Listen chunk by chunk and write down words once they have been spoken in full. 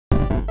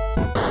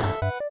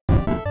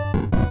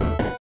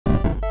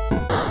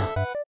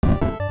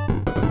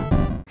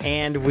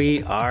And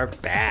we are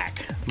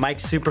back.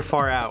 Mike's super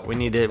far out. We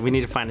need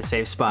to find a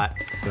safe spot.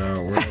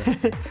 So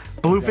we're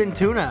Bluefin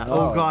tuna.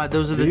 Oh god,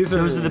 those are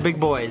the big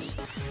boys.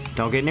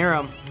 Don't get near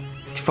them.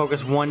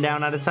 Focus one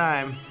down at a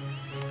time.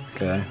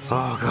 Okay. So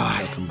oh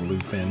god. Got some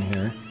bluefin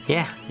here.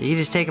 Yeah, you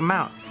just take them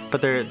out.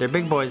 But they're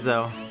big boys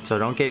though, so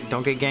don't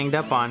get ganged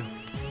up on.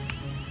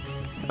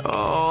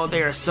 Oh,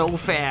 they are so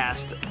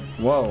fast.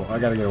 Whoa, I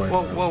gotta get away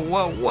from them.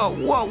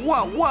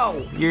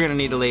 Whoa. You're gonna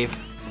need to leave.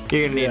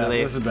 You're gonna need to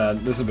leave. This is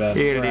bad. This is bad.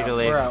 You're gonna need to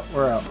leave. We're out.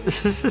 We're out.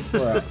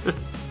 We're out.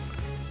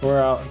 We're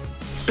out.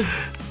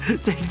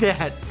 Take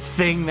that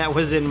thing that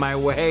was in my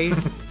way.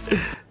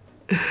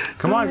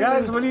 Come on,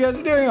 guys. What are you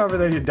guys doing over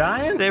there? You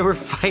dying? They were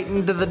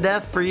fighting to the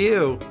death for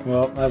you.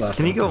 Well, I left.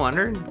 Can you go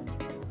under?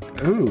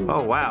 Ooh.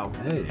 Oh, wow.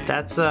 Hey.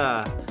 That's,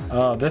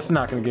 Oh, this is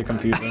not going to get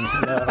confusing.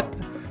 No.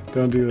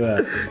 Don't do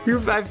that.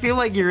 I feel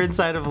like you're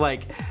inside of,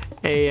 like,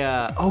 a,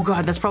 oh,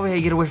 God, that's probably how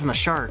you get away from the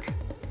shark.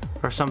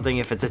 Or something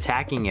if it's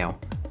attacking you.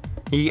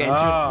 You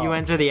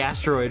enter the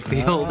asteroid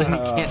field and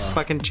it can't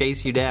fucking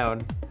chase you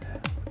down.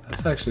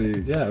 That's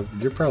actually, yeah,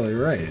 you're probably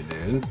right,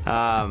 dude.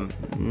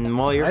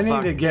 Well,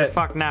 you're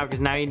fucked now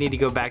because now you need to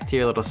go back to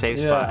your little safe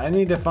spot. Yeah, I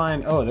need to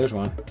find, oh, there's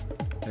one.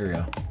 There we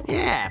go.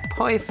 Yeah,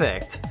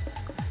 perfect.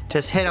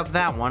 Just hit up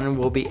that one and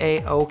we'll be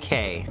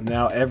A-okay.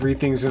 Now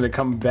everything's gonna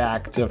come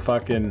back to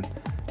fucking...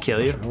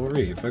 Kill you?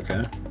 Reef,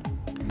 okay.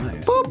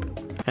 Nice.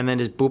 Boop! And then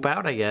just boop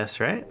out, I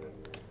guess, right?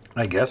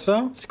 I guess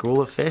so.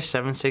 School of Fish,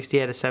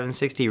 760 out of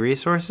 760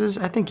 resources.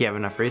 I think you have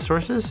enough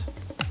resources.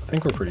 I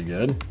think we're pretty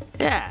good.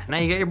 Yeah, now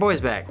you got your boys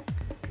back.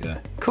 Yeah.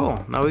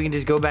 Cool. Now we can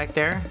just go back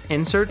there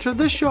in search of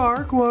the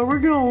shark while we're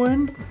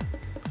going.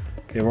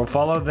 Okay, we'll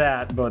follow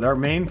that, but our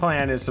main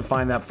plan is to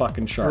find that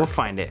fucking shark. We'll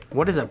find it.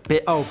 What is a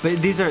bit? Oh,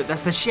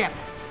 that's the ship.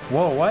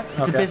 Whoa, what?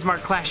 It's a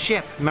Bismarck class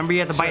ship. Remember, you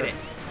have to bite it.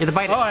 You have to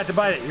bite it. Oh, I have to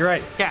bite it. You're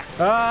right. Yeah.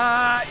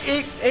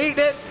 Eat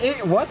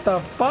it. What the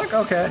fuck?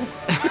 Okay.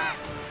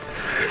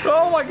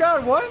 Oh my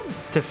god, what?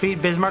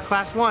 Defeat Bismarck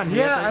class 1.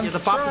 Yeah, you have to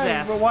pop his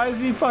ass. But why is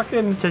he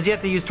fucking... It says you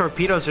have to use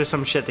torpedoes or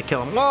some shit to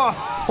kill him. Whoa,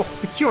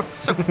 you're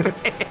so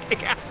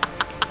big.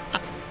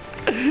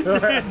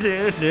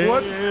 dude.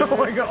 What's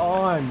going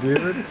on,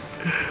 dude?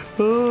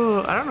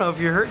 Oh, I don't know if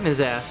you're hurting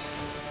his ass.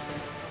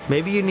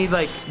 Maybe you need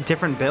like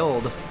different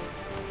build.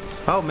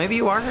 Oh, maybe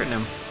you are hurting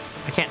him.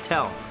 I can't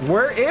tell.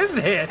 Where is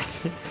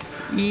it?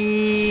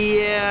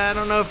 Yeah, I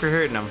don't know if you're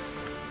hurting him.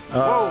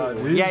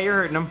 Whoa, yeah, you're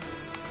hurting him.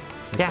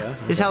 Yeah,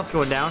 his health's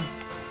going down.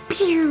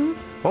 Pew!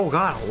 Oh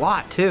god, a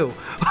lot too.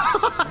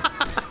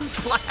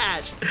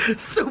 Splash!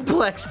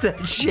 Suplex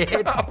that shit.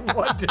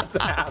 What just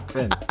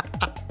happened?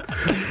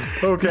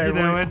 Okay, you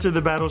now enter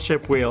the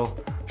battleship wheel.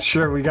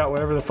 Sure, we got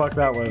whatever the fuck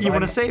that was. You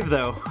want to save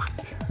though?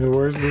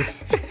 Where's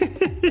this?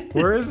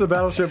 Where is the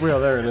battleship wheel?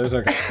 There it is.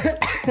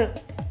 Okay.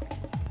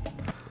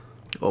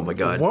 Oh my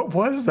god. What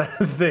was that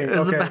thing? It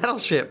was a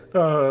battleship.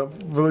 Well,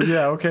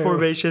 yeah, okay.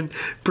 Formation,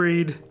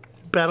 breed,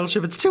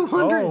 battleship. It's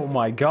 200. Oh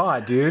my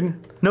god, dude.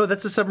 No,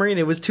 that's a submarine.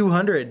 It was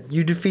 200.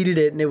 You defeated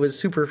it, and it was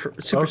super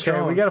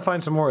strong. We gotta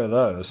find some more of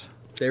those.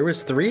 There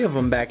was 3 of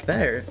them back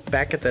there,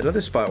 back at that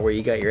other spot where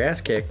you got your ass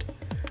kicked.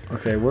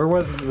 Okay, where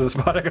was the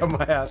spot I got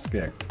my ass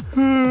kicked?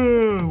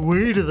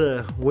 Way to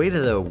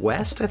the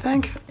west, I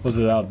think. Was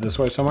it out this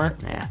way somewhere?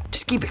 Yeah,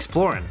 just keep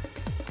exploring.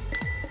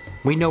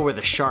 We know where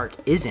the shark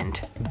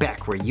isn't,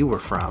 back where you were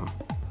from.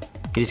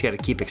 You just gotta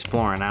keep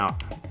exploring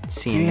out,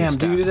 seeing new stuff.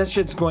 Damn, dude, that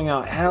shit's going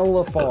out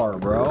hella far,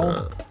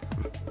 bro.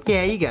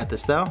 Yeah, you got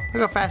this though.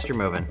 Look how fast you're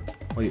moving.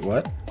 Wait,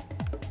 what?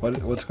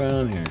 What's going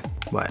on here?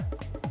 What?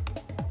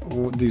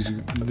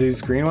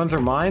 These green ones are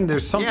mine?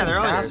 There's something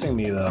passing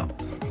me though.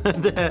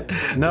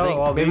 No,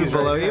 all maybe these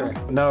below right you? here.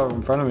 No,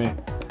 in front of me.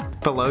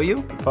 Below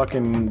you?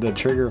 Fucking the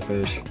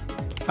triggerfish.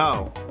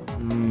 Oh. I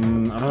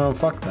don't know,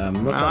 fuck them.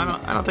 No,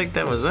 I don't think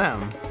that was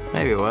them.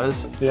 Maybe it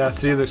was. Yeah,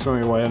 see, they're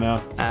swimming away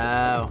now.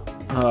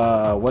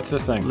 Oh. What's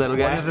this thing? Little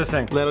guy? What is this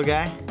thing? Little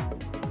guy?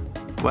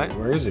 What?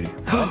 Where is he?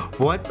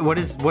 What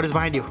is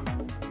behind you?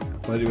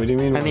 What do you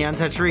mean? And the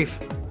untouched reef.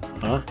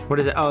 Huh? What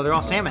is it? Oh, they're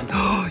all salmon.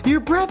 Your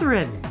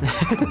brethren!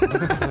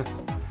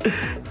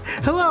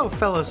 Hello,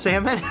 fellow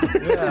salmon.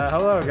 Yeah,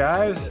 hello,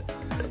 guys.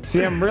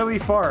 See, I'm really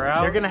far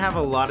out. They're gonna have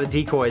a lot of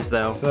decoys,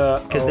 though.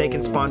 Because they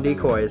can spawn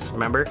decoys,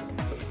 remember?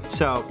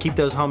 So, keep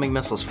those homing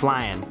missiles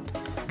flying.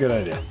 Good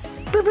idea.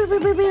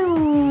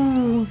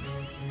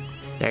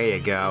 There you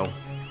go.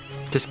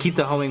 Just keep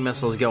the homing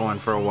missiles going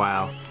for a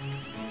while.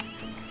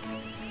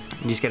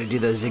 You just gotta do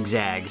those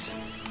zigzags.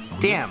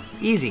 Damn,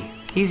 easy.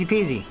 Easy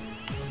peasy.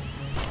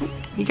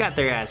 You got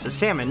their ass. A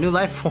salmon, new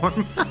life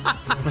form.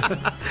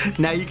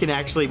 Now you can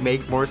actually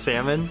make more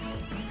salmon.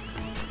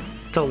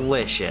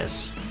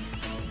 Delicious.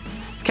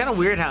 It's kind of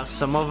weird how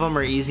some of them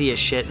are easy as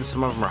shit and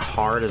some of them are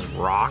hard as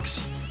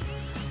rocks.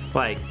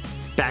 Like,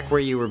 back where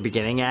you were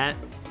beginning at,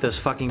 those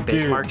fucking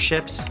Bismarck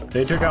ships.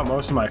 They took out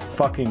most of my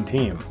fucking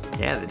team.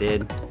 Yeah, they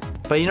did.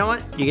 But you know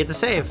what? You get to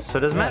save, so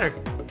it doesn't matter.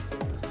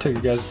 Take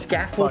you guys.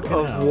 Scaffold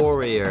of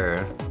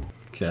Warrior.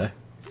 Okay.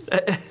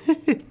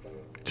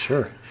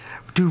 Sure.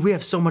 Dude, we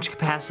have so much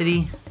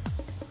capacity.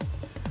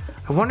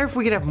 I wonder if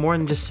we could have more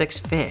than just 6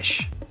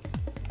 fish.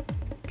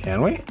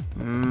 Can we?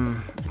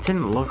 It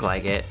didn't look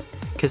like it.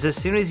 Because as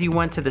soon as you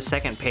went to the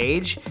second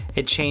page,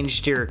 it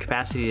changed your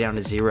capacity down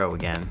to 0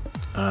 again.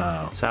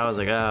 Oh. So I was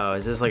like, oh,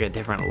 is this like a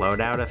different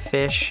loadout of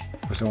fish?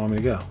 Where's it want me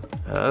to go?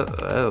 Oh.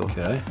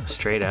 Okay.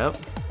 Straight up.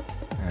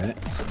 Alright.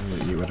 I'm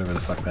gonna eat whatever the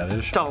fuck that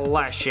is.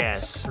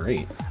 Delicious.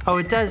 Great. Oh,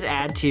 it does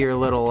add to your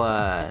little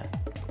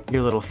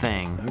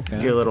thing.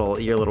 Okay. Your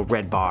little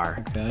red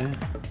bar. Okay.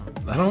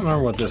 I don't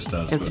remember what this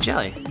does. It's a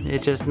jelly.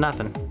 It's just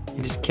nothing.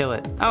 You just kill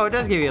it. Oh, it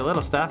does give you a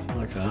little stuff.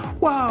 Okay.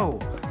 Whoa!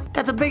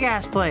 That's a big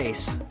ass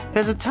place. It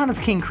has a ton of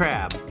king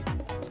crab.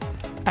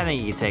 I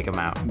think you can take them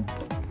out.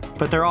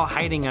 But they're all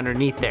hiding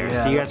underneath there,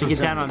 so you have to get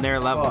down on their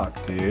level.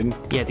 Fuck, dude.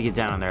 You have to get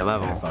down on their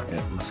level. Okay, fuck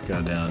it. Let's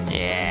go down.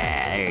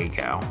 Yeah, there you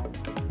go.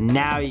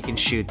 Now you can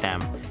shoot them.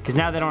 Because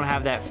now they don't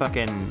have that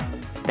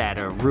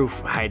roof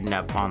hiding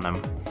up on them.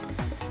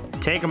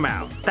 Take them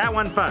out. That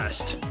one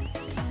first.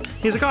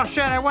 He's like, oh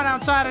shit, I went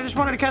outside, I just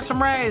wanted to catch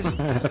some rays.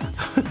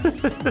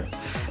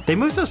 They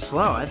move so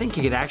slow. I think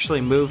you could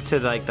actually move to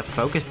like the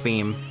focused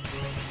beam.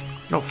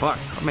 Oh fuck,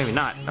 or maybe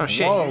not. Oh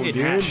shit, Whoa, you're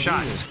getting your ass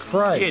shot. Jesus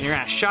Christ. You're getting your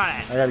ass shot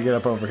at. I gotta get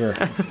up over here.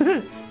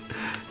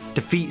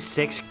 Defeat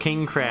 6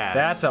 king crabs.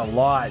 That's a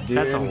lot, dude.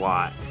 That's a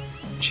lot.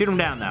 Shoot them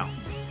down though.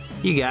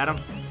 You got them.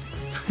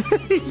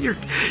 You're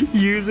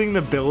using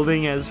the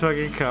building as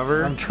fucking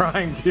cover. I'm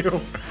trying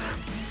to.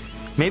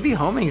 Maybe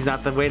homing's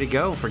not the way to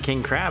go for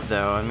king crab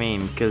though. I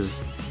mean,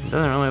 because it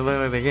doesn't really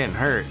look like they're getting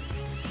hurt.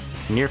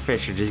 And your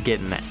fish are just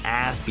getting the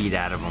ass beat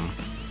out of them.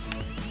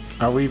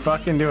 Are we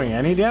fucking doing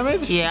any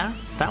damage? Yeah,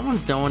 that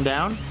one's going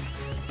down.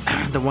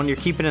 The one you're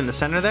keeping in the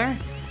center there,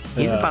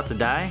 he's about to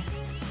die.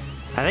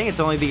 I think it's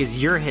only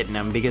because you're hitting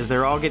them because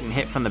they're all getting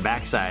hit from the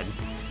backside.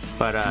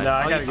 But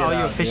no, all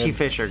your fishy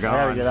fish are gone.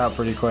 I gotta get out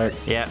pretty quick.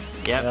 Yep.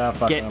 Yeah,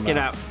 fuck it, Get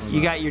out.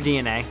 You got your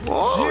DNA.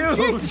 Whoa,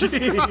 Jesus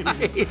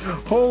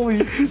Christ. Holy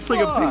It's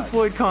like a Pink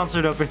Floyd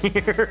concert up in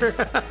here.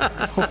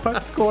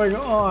 What's going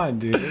on,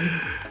 dude?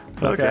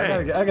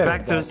 Okay, I gotta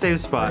back to a safe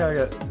spot.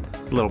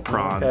 Little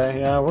prawns.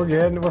 Okay, yeah, we're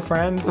good. We're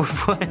friends. We're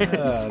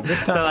friends.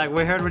 This time... They're like,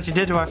 we heard what you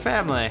did to our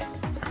family.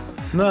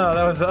 No,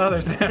 that was the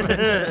other salmon.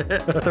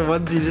 The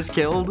ones you just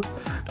killed?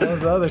 That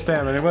was the other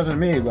salmon. It wasn't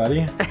me,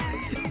 buddy.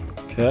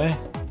 Okay.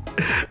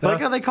 I like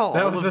how they call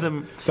all of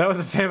them. That was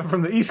a salmon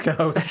from the East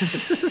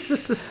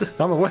Coast.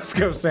 I'm a West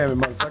Coast salmon,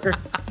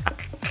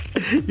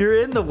 motherfucker.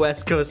 You're in the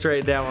West Coast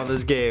right now on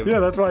this game. Yeah,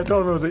 that's why I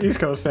told him it was an East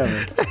Coast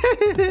salmon.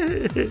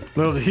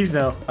 Little did he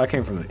know, I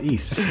came from the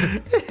East.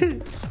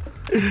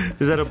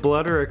 Is that a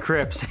blood or a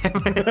crip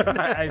salmon?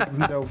 I have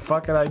no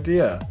fucking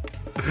idea.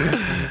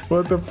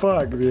 What the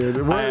fuck, dude?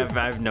 I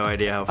have no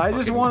idea how I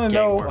just want to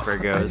know. Warfare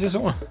goes.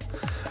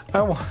 I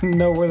want to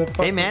know where the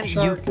fuck. Hey man,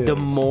 the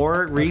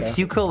more reefs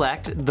you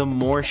collect, the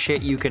more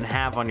shit you can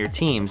have on your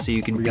team, so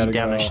you can beat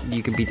down a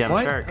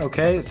shark.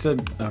 Okay, it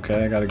said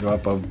okay. I gotta go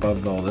up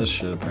above all this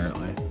shit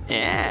apparently.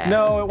 Yeah.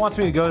 No, it wants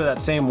me to go to that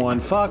same one.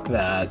 Fuck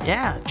that.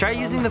 Yeah. Try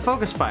using the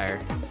focus fire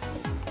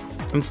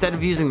instead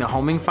of using the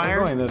homing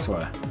fire. I'm going this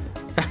way.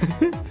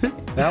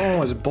 That one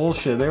was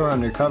bullshit. They were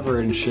undercover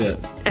and shit.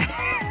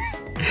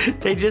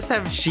 They just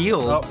have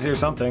shields. Oh, here's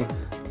something.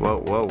 Whoa,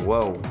 whoa,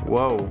 whoa,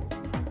 whoa.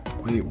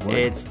 Wait, what?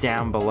 It's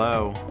down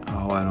below.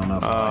 Oh, I don't know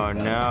if I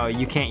like no,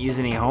 you can't use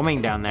any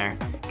homing down there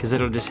because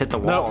it'll just hit the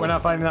walls. No, we're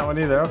not finding that one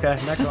either. Okay,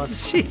 next one.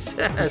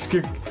 Jesus.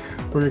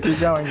 We're gonna keep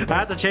going. I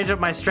have to change up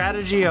my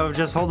strategy of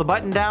just hold the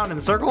button down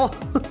and circle.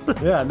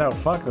 Yeah, no,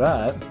 fuck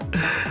that.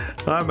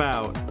 I'm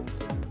out.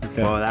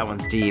 Okay. Whoa, that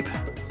one's deep.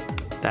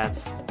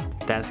 That's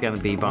gonna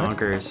be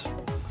bonkers. What?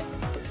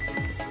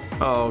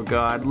 Oh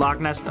god, Loch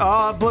Ness.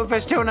 Oh,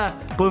 bluefish tuna.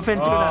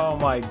 Bluefin tuna. Oh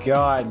my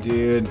god,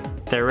 dude.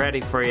 They're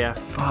ready for you.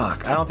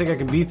 Fuck, I don't think I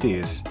can beat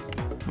these.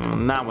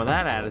 Not with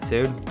that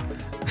attitude.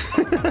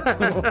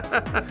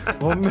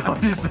 Well, no,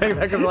 I'm just saying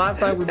that because last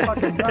time we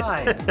fucking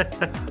died.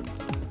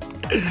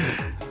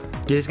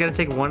 You just gotta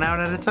take one out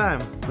at a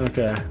time.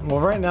 Okay. Well,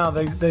 right now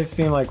they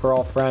seem like we're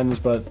all friends,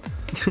 but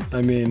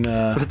I mean.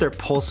 With their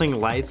pulsing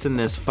lights and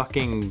this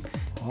fucking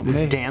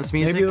dance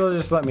music. Maybe they'll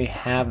just let me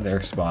have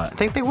their spot. I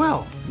think they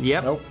will.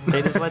 Yep. Nope.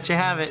 They just let you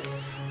have it.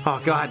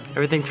 Oh god,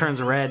 everything turns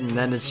red and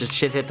then it's just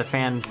shit hit the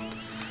fan.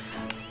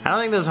 I don't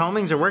think those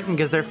homings are working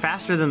because they're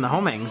faster than the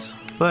homings.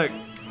 Look,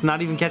 it's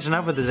not even catching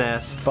up with his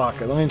ass.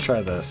 Fuck it, let me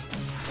try this.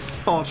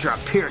 Ultra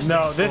piercing.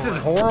 No, this is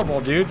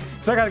horrible, dude.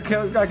 So I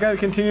gotta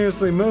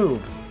continuously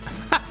move.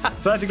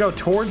 So I have to go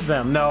towards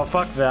them. No,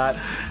 fuck that.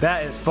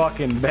 That is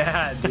fucking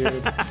bad,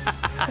 dude.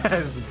 That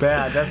is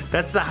bad.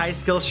 That's the high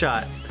skill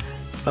shot.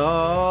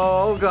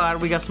 Oh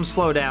god, we got some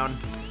slowdown.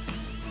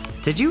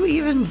 Did you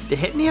even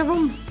hit any of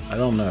them? I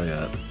don't know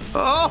yet.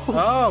 Oh!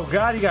 Oh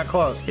god, he got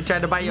close. He tried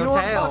to bite your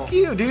what? tail. Fuck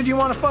you, dude. You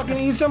want to fucking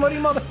eat somebody,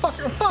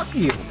 motherfucker? Fuck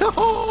you.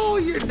 Oh,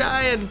 you're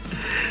dying.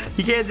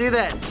 You can't do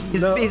that.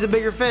 He's a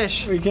bigger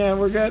fish. We can't.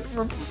 We're good.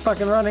 We're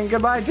fucking running.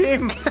 Goodbye,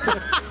 team.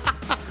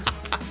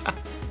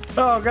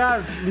 Oh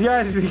god, you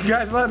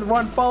guys let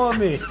one follow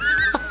me.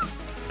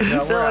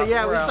 No,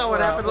 we saw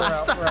what happened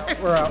last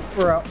time. We're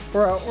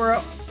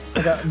out.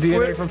 I got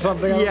DNA from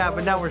something. Yeah,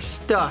 but now we're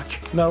stuck.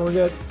 No, we're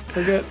good.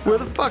 We're good. Where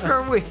the fuck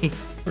are we?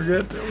 We're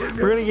good. We're good.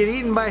 We're gonna get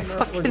eaten by No,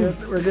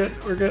 fucking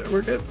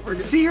we're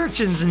good. sea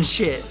urchins and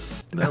shit.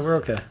 No, we're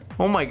okay.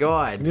 Oh my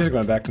god. These are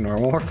going back to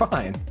normal. We're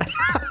fine.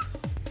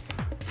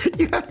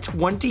 You have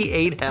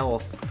 28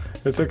 health.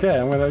 It's okay.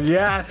 I'm gonna.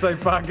 Yes, I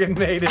fucking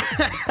made it.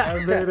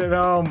 I made it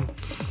home.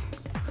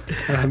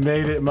 I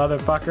made it,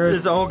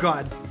 motherfuckers. Oh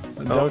god.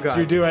 Don't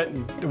you do it.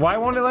 Why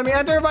won't it let me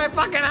enter my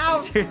fucking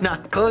house? You're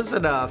not close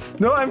enough.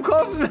 No, I'm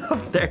close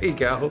enough. There you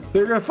go.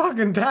 They're gonna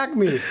fucking attack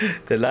me.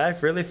 Did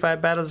life really fight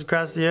battles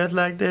across the earth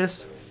like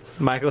this?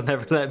 Michael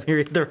never let me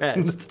read the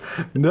rest.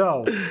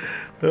 No.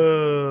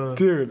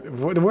 Dude,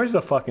 where's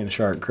the fucking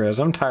shark, Chris?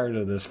 I'm tired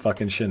of this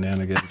fucking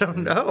shenanigans. I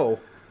don't know.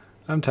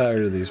 I'm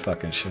tired of these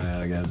fucking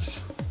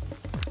shenanigans.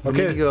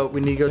 Okay,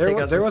 we need to go take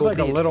out some There was cool like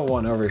a peeps. little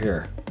one over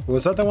here.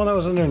 Was that the one that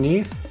was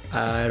underneath?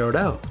 I don't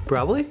know.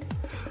 Probably.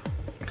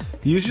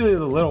 Usually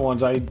the little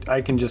ones I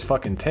can just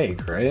fucking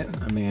take, right?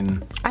 I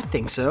mean... I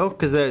think so,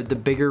 because the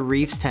bigger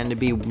reefs tend to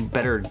be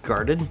better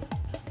guarded.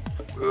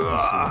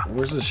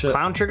 Where's the shit?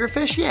 Clown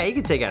triggerfish? Yeah, you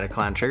can take out a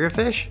clown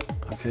triggerfish.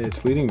 Okay,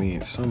 it's leading me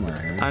somewhere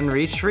here.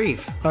 Unreached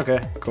reef. Okay,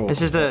 cool. It's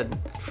just a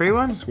free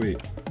one? Sweet.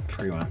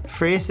 Free one.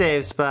 Free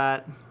save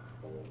spot.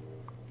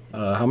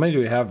 How many do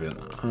we have in?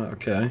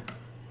 Okay.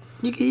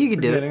 You can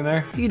do it. Getting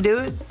there? You can do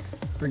it.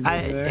 We're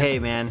getting there. Hey,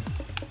 man.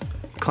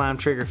 Clown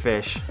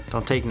triggerfish.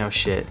 Don't take no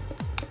shit.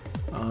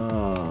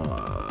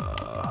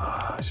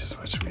 I just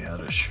wish we had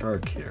a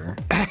shark here.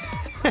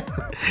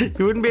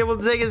 You wouldn't be able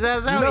to take his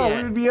ass out No,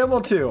 yet. we'd be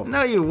able to.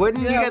 No, you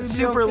wouldn't. Yeah, You we'd got be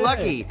super okay.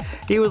 lucky.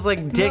 He was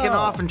like digging No.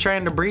 off and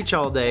trying to breach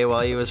all day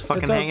while he was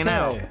fucking It's hanging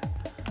out. okay.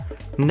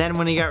 And then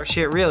when he got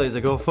shit real, he's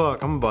like, oh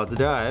fuck, I'm about to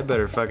die. I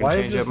better fucking Why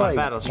is change up this my like?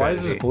 battle Why strategy.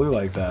 is this blue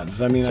like that? Does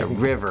that mean It's I a can?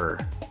 river.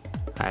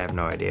 I have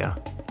no idea.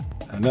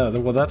 I know.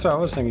 Well, that's what I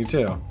was thinking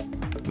too.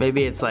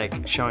 Maybe it's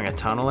like showing a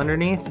tunnel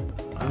underneath.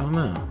 I don't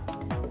know.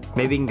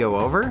 Maybe you can go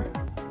over?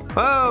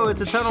 Oh,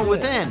 it's a tunnel shit.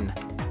 within.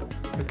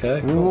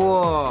 Okay. Cool.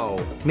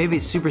 Whoa. Maybe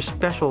super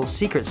special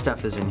secret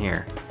stuff is in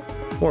here.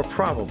 Or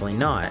probably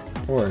not.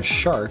 Or a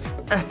shark.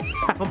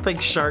 I don't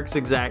think sharks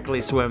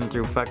exactly swim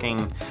through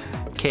fucking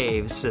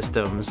cave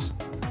systems.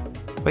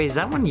 Wait, is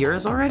that one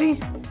yours already?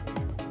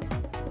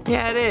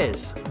 Yeah, it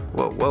is.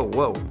 Whoa, whoa,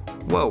 whoa,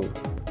 whoa,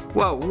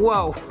 whoa,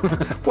 whoa,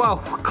 whoa,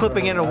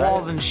 clipping into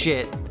walls and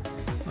shit.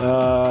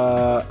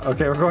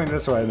 Okay, we're going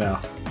this way now.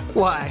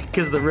 Why?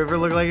 Because the river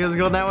looked like it was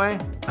going that way?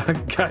 I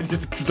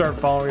just started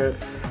following it,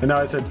 and now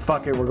I said,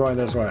 "Fuck it, we're going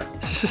this way."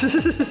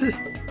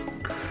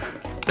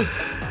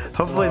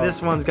 Hopefully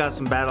this one's got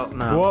some battle.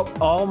 No. Well,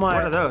 all my.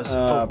 What are those?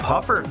 Oh,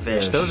 puffer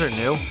fish. Those are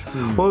new.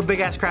 Whoa, big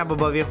ass crab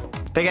above you.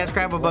 Big ass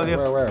crab above you.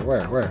 Where?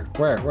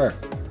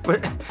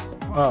 What?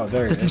 Oh,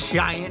 there you go.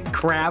 Giant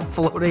crab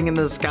floating in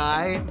the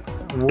sky.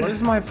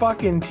 Where's my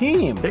fucking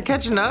team? They're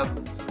catching up.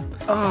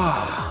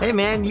 Oh, Hey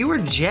man, you were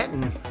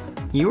jetting.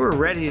 You were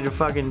ready to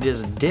fucking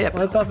just dip.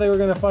 I thought they were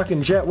gonna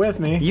fucking jet with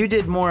me. You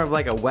did more of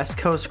like a West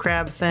Coast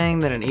crab thing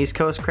than an East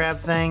Coast crab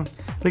thing.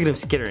 Look at him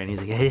skittering.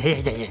 He's like,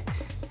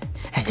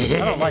 I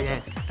don't like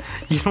him.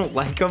 You don't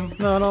like him?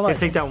 No, I don't like You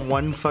take down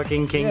one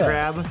fucking king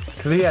crab?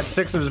 Because he had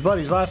 6 of his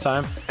buddies last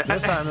time.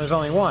 This time there's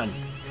only 1.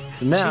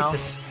 So now,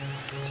 Jesus.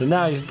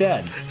 now he's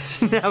dead.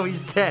 Now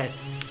he's dead.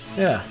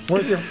 Yeah.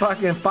 Where's your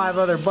fucking 5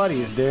 other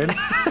buddies, dude?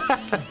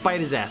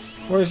 Bite his ass.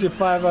 Where's your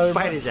 5 other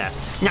Bite buddies? his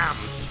ass. Yum.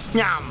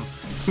 Yum.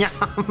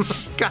 Yum.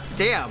 God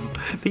damn.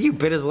 I think you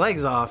bit his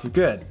legs off.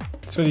 Good.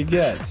 That's what he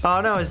gets.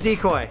 Oh no, his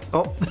decoy.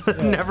 Oh,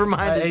 never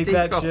mind I his ate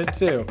decoy. that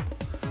shit too.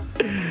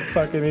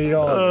 Fucking eat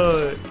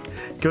all.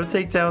 Go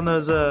take down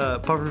those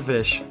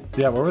pufferfish.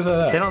 Yeah, where was that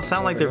at? They don't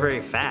sound like they're very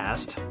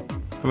fast.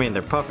 I mean,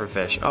 they're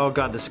pufferfish. Oh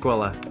god, the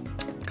squilla.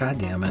 God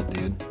damn it,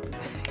 dude.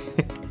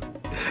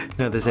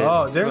 No, this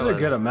Oh, there's a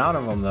good amount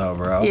of them though,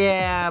 bro.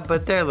 Yeah,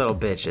 but they're little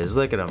bitches.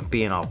 Look at them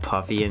being all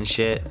puffy and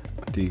shit.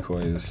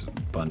 Decoys,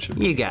 bunch of.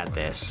 You got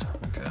this.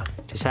 Okay.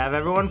 Just have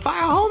everyone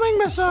fire homing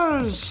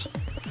missiles.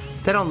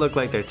 They don't look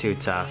like they're too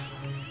tough.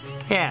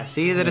 Yeah,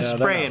 see, they're just Yeah,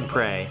 they're spray not and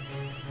pray.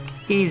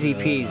 Easy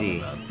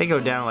peasy. They go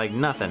down like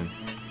nothing.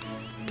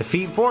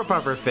 Defeat 4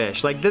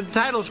 pufferfish. Like the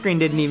title screen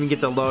didn't even get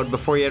to load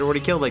before you had already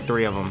killed like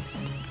 3 of them.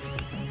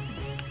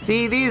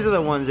 See, these are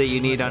the ones that you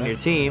need on your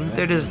team.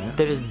 They're just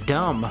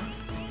dumb.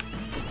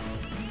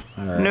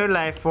 All right. New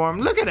life form.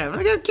 Look at him.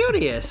 Look how cute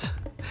he is.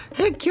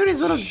 Look how cute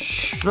his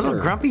little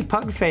grumpy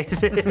pug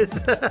face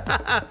is.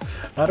 I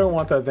don't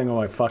want that thing on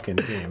my fucking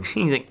team.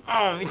 He's like, oh,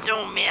 I'm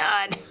so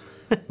mad.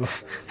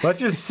 Let's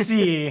just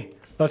see.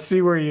 Let's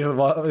see where he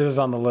is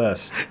on the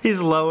list.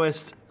 He's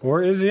lowest.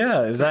 Where is he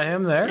at? Is that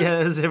him there? Yeah,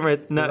 that was him right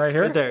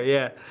here? Right there,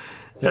 yeah.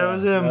 That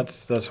was him.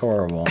 That's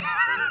horrible.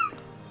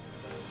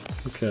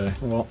 Okay,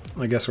 well,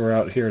 I guess we're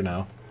out here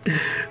now.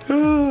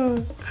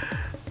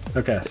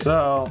 Okay,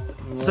 so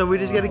we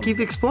just gotta keep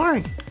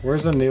exploring.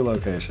 where's the new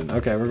location?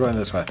 Okay, we're going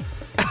this way.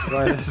 We're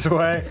going this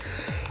way.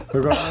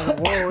 We're going.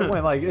 Whoa, it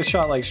went like it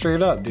shot like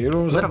straight up, dude.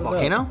 What was Is that a up with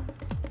volcano?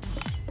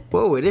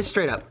 Whoa, it is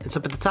straight up. It's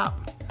up at the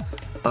top.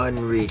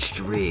 Unreached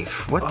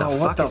reef. What the Oh, fuck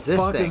what the is this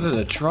fuck thing? is it?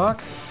 A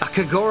truck? A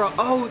Kagura.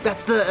 Oh,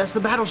 that's the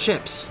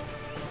battleships.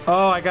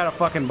 Oh, I gotta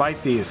fucking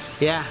bite these.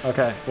 Yeah.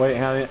 Okay, wait,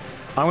 hang on.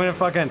 I'm gonna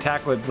fucking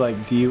attack with like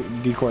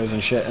decoys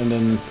and shit, and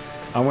then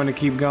I'm gonna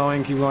keep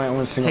going. I'm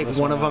gonna single Take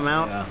one of them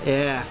out.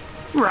 Yeah.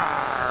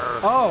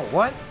 Oh,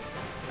 what?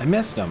 I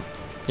missed him.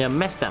 Yeah,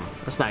 missed them.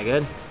 That's not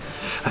good.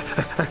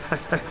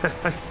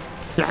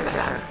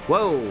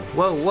 Whoa,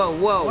 whoa, whoa,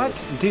 whoa.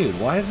 What? Dude,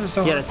 why is it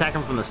so hard? You gotta attack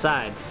them from the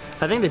side.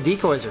 I think the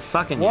decoys are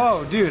fucking you.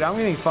 Whoa, dude, I'm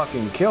getting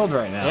fucking killed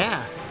right now.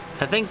 Yeah,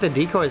 I think the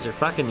decoys are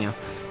fucking you.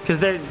 Because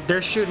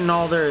they're shooting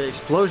all their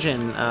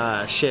explosion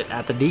shit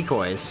at the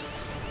decoys.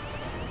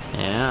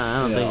 Yeah,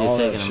 I don't think you're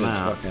taking them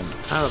out.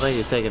 I don't think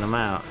you're taking them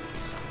out.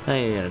 I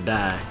think you're gonna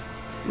die.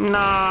 No!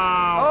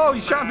 Oh,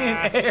 you shot me in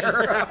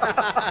air!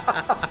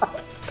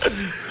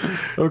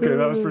 Okay,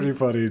 that was pretty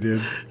funny,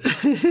 dude.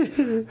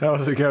 That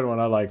was a good one.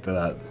 I liked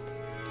that.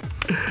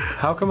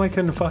 How come I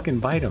couldn't fucking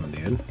bite him,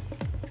 dude?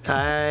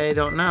 I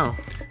don't know.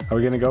 Are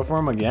we gonna go for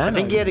him again? I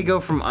think you had to go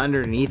from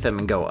underneath him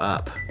and go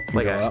up.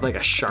 Like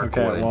a shark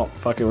would. Okay, well,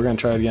 fuck it. We're gonna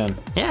try it again.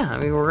 Yeah, I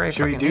mean, we're right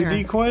Should we do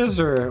decoys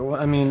or,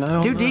 I mean, I don't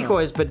know. Do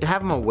decoys, but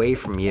have them away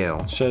from you.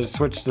 Should I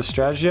switch the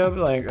strategy up?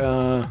 Like,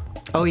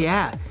 Oh,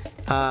 yeah.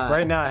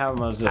 right now I have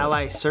them as this.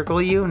 Ally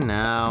circle you?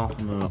 No.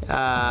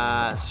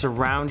 No.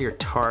 Surround your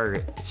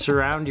target.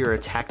 Surround your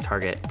attack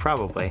target.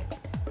 Probably.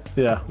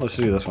 Yeah, let's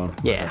do this one.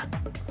 Yeah.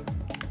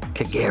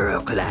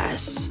 Kagero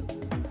class.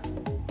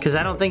 Because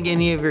I don't think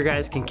any of your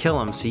guys can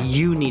kill him, so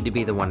you need to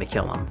be the one to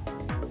kill him.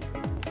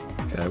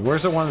 Okay,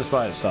 where's the one that's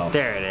by itself?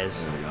 There it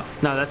is. There we go.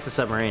 No, that's the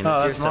submarine. Oh,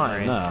 That's your that's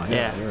mine. submarine. No,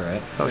 yeah, you're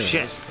right. Oh, There it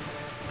shit. is.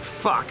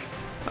 Fuck.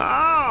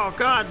 Oh,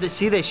 God.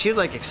 See, they shoot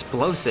like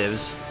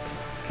explosives.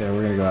 Okay,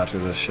 we're gonna go after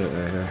this shit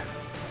right here.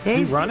 Yeah,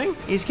 Is he running?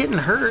 He's getting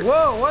hurt.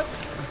 Whoa, what?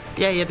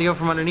 Yeah, you have to go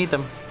from underneath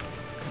him.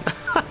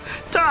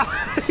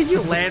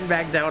 You land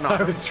back down on I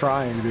him. was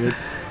trying, dude.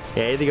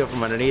 Yeah, you have to go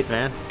from underneath,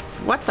 man.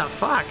 What the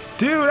fuck?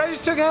 Dude, I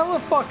just took hella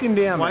fucking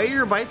damage. Why are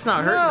your bites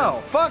not hurting?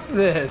 No, fuck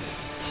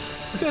this.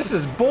 This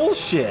is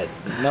bullshit.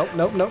 Nope,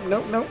 nope, nope,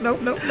 nope, nope,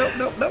 nope, nope, nope,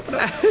 nope, nope, nope,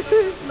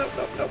 nope,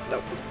 nope, nope,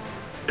 nope.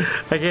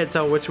 I can't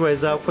tell which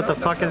way's up. What the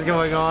fuck is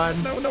going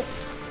on? No, no.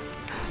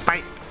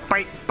 Bite,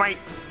 bite, bite.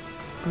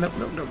 Nope,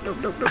 nope, nope, nope,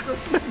 nope, nope,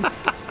 nope.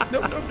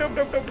 Nope, nope, nope,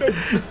 nope, nope,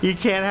 nope. You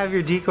can't have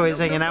your decoys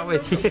hanging out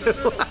with you. Nope,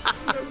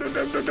 nope,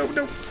 nope, nope, nope,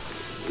 nope.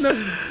 No,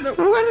 no.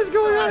 What is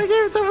going on? I can't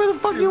even tell where the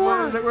fuck you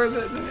are. Where is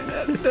it?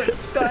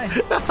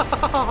 Die.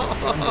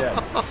 I'm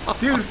dead.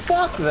 Dude,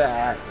 fuck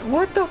that.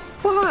 What the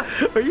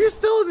fuck? Are you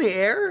still in the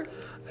air?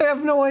 I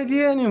have no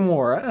idea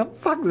anymore.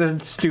 Fuck,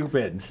 that's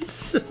stupid.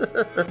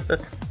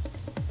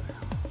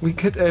 We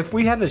could, if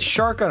we had the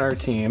shark on our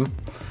team,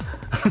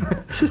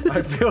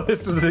 I feel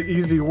this was an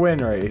easy win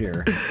right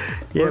here.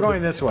 Yeah, we're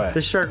going this way.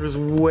 The shark was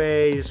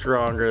way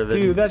stronger than.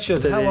 Dude, that's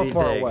just hella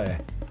far anything. away.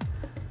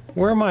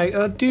 Where am I?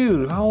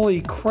 Dude,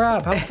 holy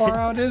crap. How far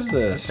out is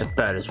this?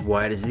 About as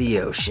wide as the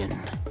ocean.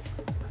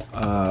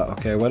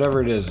 Okay,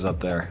 whatever it is up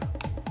there.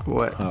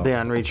 What? Oh. The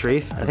unreached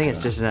reef? I think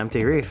it's just an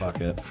empty reef.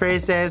 Fuck it. Free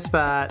save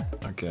spot.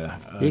 Okay.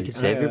 You can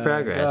save your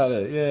progress. Got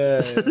it.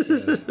 Yeah.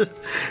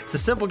 It's a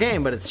simple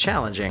game, but it's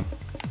challenging.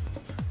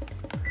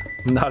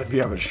 Not if you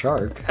have a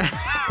shark.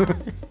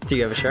 Do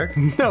you have a shark?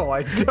 No,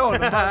 I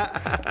don't.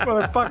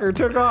 Motherfucker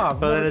took off.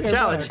 Well, then Never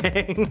it's came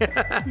challenging.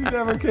 back. He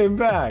never came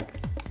back.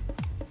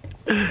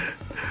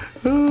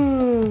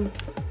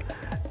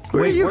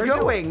 Where are you where's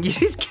going? You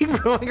just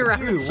keep rolling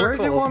around in Dude, where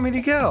does it circles. want me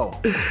to go?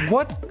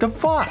 What the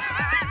fuck?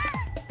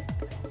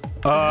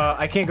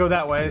 I can't go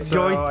that way,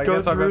 so I go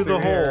guess I'll go through the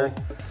here. hole.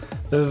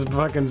 This is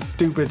fucking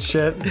stupid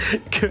shit.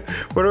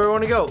 Where do I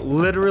want to go?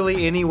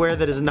 Literally anywhere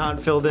that is not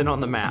filled in on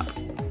the map.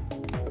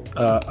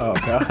 Oh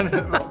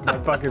god. My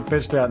fucking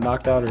fish got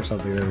knocked out or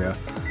something. There we go.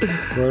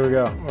 Where do we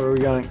go? Where are we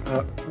going?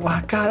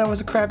 Wow, god, that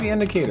was a crappy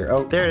indicator.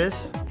 Oh, There it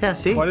is. Yeah,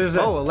 see? What is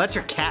this? Oh,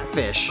 electric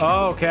catfish.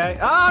 oh okay.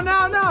 Oh,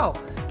 no, no.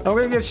 I'm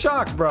gonna get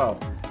shocked, bro.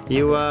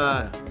 You,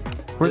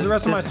 Where's the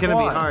rest of my This is gonna be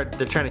squad? hard.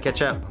 They're trying to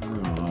catch up.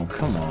 Oh,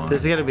 come on.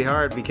 This is gonna be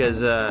hard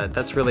because,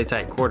 that's really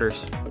tight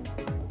quarters.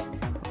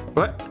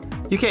 What?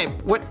 You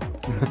can't, what?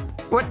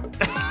 What?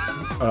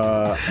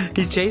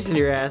 He's chasing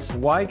your ass.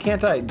 Why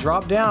can't I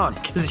drop down?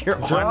 Because you're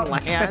Drop on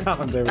land.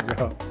 down. There we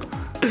go.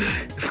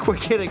 Why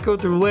can't I go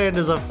through land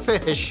as a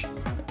fish?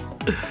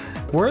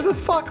 Where the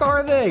fuck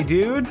are they,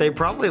 dude? They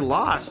probably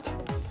lost.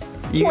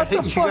 You What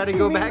gotta, the you fuck gotta do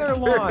go you mean back they're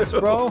through. lost,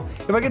 bro?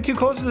 If I get too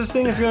close to this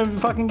thing, it's gonna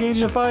fucking engage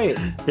in a fight.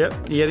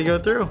 Yep, you gotta go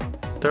through.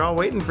 They're all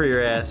waiting for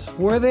your ass.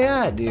 Where are they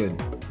at, dude?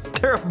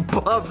 They're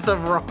above the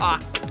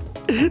rock.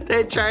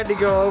 They tried to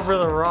go over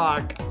the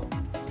rock.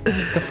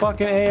 The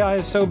fucking AI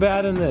is so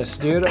bad in this,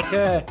 dude.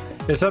 Okay,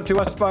 it's up to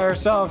us by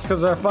ourselves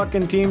because our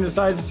fucking team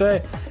decided to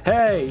say,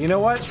 hey, you know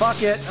what?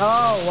 Fuck it.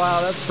 Oh,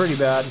 wow, that's pretty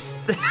bad.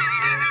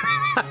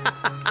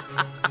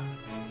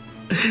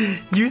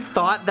 You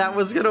thought that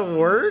was gonna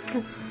work?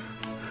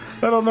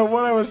 I don't know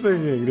what I was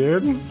thinking,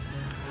 dude.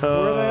 Where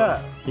are they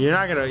at?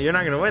 You're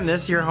not gonna win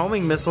this. Your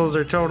homing missiles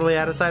are totally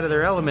out of sight of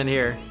their element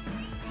here.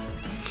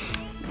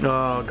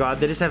 Oh god,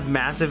 they just have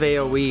massive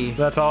AoE.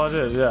 That's all it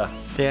is, yeah.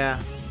 Yeah.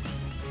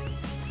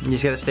 You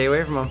just gotta stay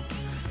away from them.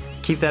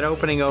 Keep that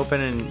opening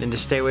open and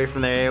just stay away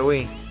from their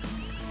AoE.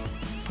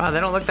 Wow, they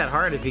don't look that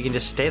hard if you can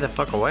just stay the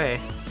fuck away.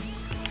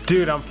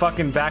 Dude, I'm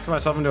fucking backing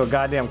myself into a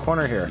goddamn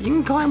corner here. You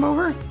can climb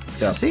over.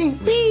 Go. See?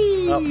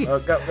 Whee! Oh,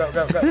 go.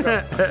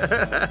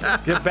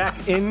 Get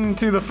back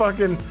into the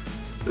fucking...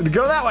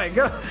 Go that way,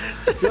 go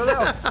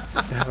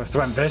that way.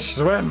 Swim, fish,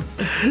 swim.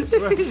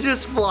 You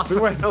just flopping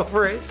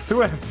over it.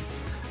 Swim.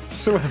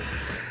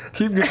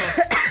 Keep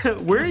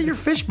going. Where are your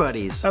fish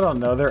buddies? I don't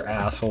know, they're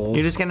assholes.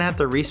 You're just gonna have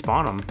to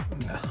respawn them.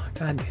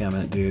 God damn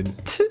it, dude.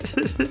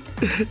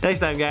 Next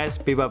time, guys,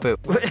 beep up boop.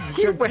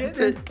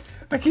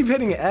 I keep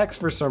hitting X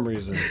for some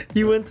reason.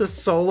 You went to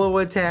solo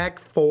attack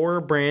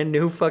 4 brand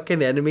new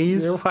fucking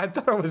enemies. I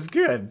thought it was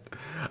good.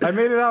 I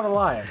made it out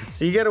alive.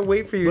 So you gotta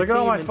wait for your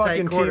team in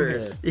tight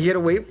quarters. You gotta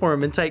wait for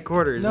them in tight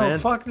quarters, man. No,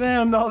 fuck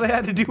them. All they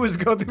had to do was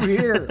go through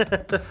here.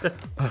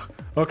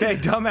 Okay,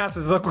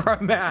 dumbasses, look where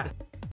I'm at.